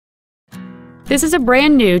This is a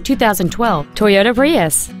brand new 2012 Toyota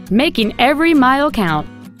Prius, making every mile count.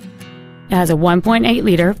 It has a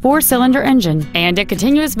 1.8-liter four-cylinder engine and a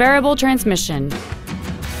continuous variable transmission.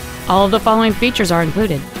 All of the following features are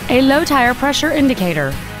included: a low tire pressure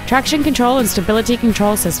indicator, traction control and stability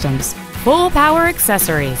control systems, full power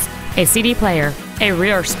accessories, a CD player, a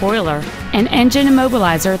rear spoiler, an engine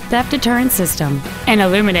immobilizer theft deterrent system, an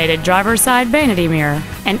illuminated driver's side vanity mirror,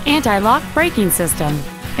 an anti-lock braking system,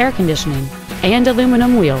 air conditioning, and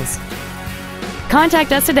aluminum wheels.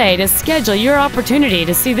 Contact us today to schedule your opportunity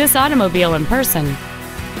to see this automobile in person.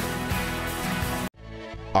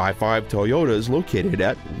 I-5 Toyota is located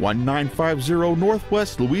at 1950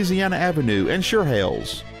 Northwest Louisiana Avenue in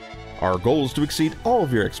Chehalis. Our goal is to exceed all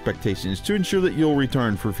of your expectations to ensure that you'll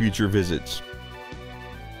return for future visits.